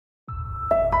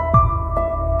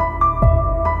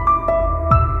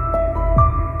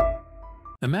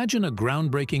Imagine a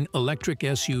groundbreaking electric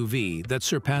SUV that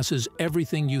surpasses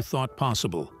everything you thought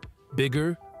possible.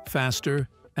 Bigger, faster,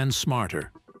 and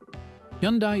smarter.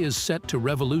 Hyundai is set to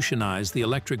revolutionize the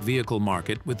electric vehicle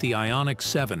market with the Ioniq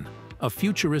 7, a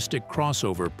futuristic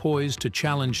crossover poised to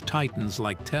challenge titans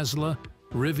like Tesla,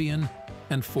 Rivian,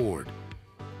 and Ford.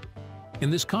 In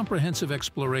this comprehensive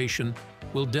exploration,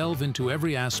 we'll delve into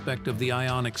every aspect of the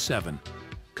Ioniq 7,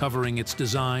 covering its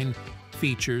design,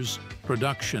 features,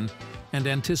 production, and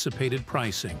anticipated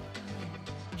pricing.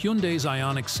 Hyundai's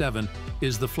Ioniq 7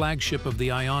 is the flagship of the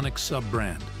Ioniq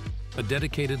sub-brand, a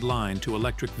dedicated line to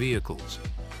electric vehicles.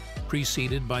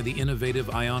 Preceded by the innovative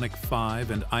Ioniq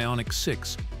 5 and Ioniq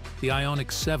 6, the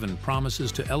Ioniq 7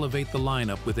 promises to elevate the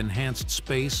lineup with enhanced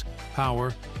space,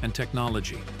 power, and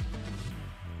technology.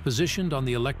 Positioned on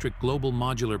the Electric Global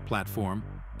Modular Platform,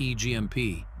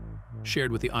 EGMP,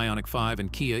 shared with the Ioniq 5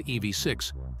 and Kia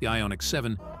EV6, the Ioniq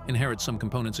 7 inherits some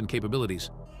components and capabilities.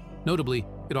 Notably,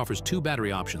 it offers two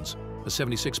battery options, a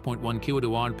 76.1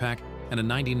 kWh pack and a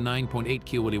 99.8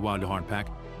 kWh pack,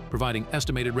 providing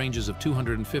estimated ranges of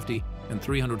 250 and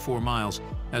 304 miles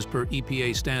as per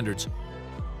EPA standards.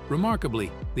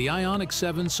 Remarkably, the Ioniq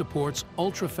 7 supports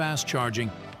ultra-fast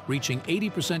charging, reaching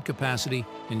 80% capacity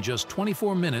in just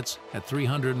 24 minutes at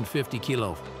 350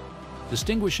 kilo.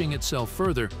 Distinguishing itself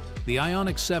further, the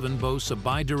Ioniq 7 boasts a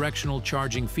bi-directional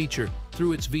charging feature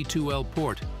through its V2L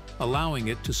port, allowing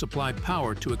it to supply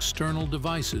power to external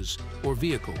devices or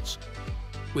vehicles.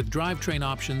 With drivetrain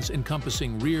options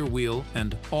encompassing rear-wheel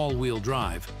and all-wheel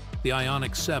drive, the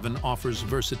Ioniq 7 offers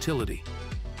versatility.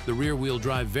 The rear-wheel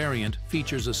drive variant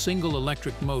features a single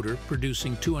electric motor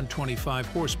producing 225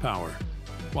 horsepower,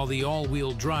 while the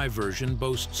all-wheel drive version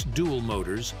boasts dual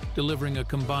motors delivering a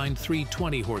combined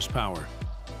 320 horsepower.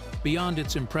 Beyond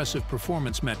its impressive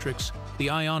performance metrics, the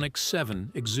Ioniq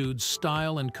 7 exudes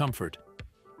style and comfort.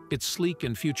 Its sleek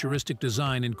and futuristic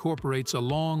design incorporates a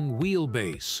long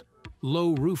wheelbase,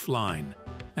 low roofline,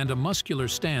 and a muscular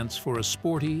stance for a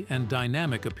sporty and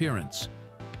dynamic appearance.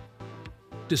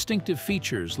 Distinctive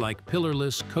features like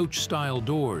pillarless coach-style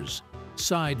doors,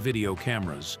 side video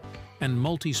cameras, and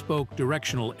multi-spoke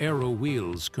directional aero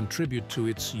wheels contribute to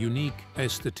its unique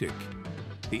aesthetic.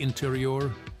 The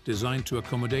interior, designed to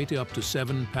accommodate up to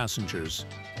 7 passengers,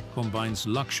 combines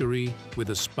luxury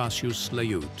with a spacious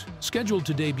layout. Scheduled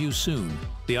to debut soon,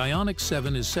 the Ioniq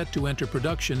 7 is set to enter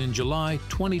production in July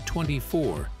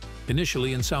 2024,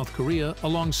 initially in South Korea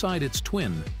alongside its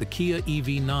twin, the Kia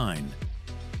EV9.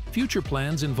 Future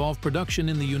plans involve production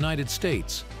in the United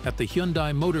States at the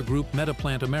Hyundai Motor Group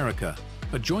Metaplant America,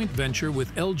 a joint venture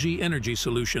with LG Energy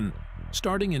Solution,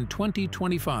 starting in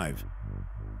 2025.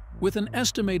 With an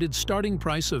estimated starting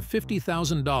price of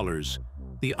 $50,000,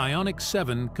 the Ioniq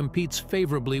 7 competes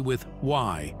favorably with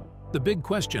why? The big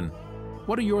question: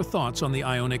 what are your thoughts on the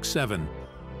Ioniq 7?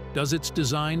 Does its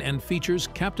design and features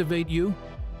captivate you?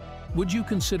 Would you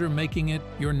consider making it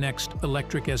your next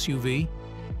electric SUV?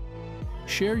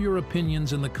 Share your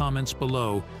opinions in the comments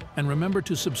below, and remember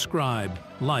to subscribe,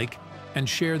 like, and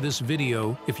share this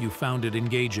video if you found it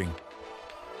engaging.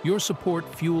 Your support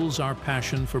fuels our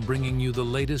passion for bringing you the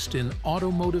latest in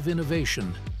automotive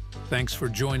innovation. Thanks for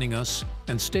joining us,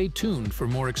 and stay tuned for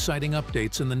more exciting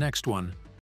updates in the next one.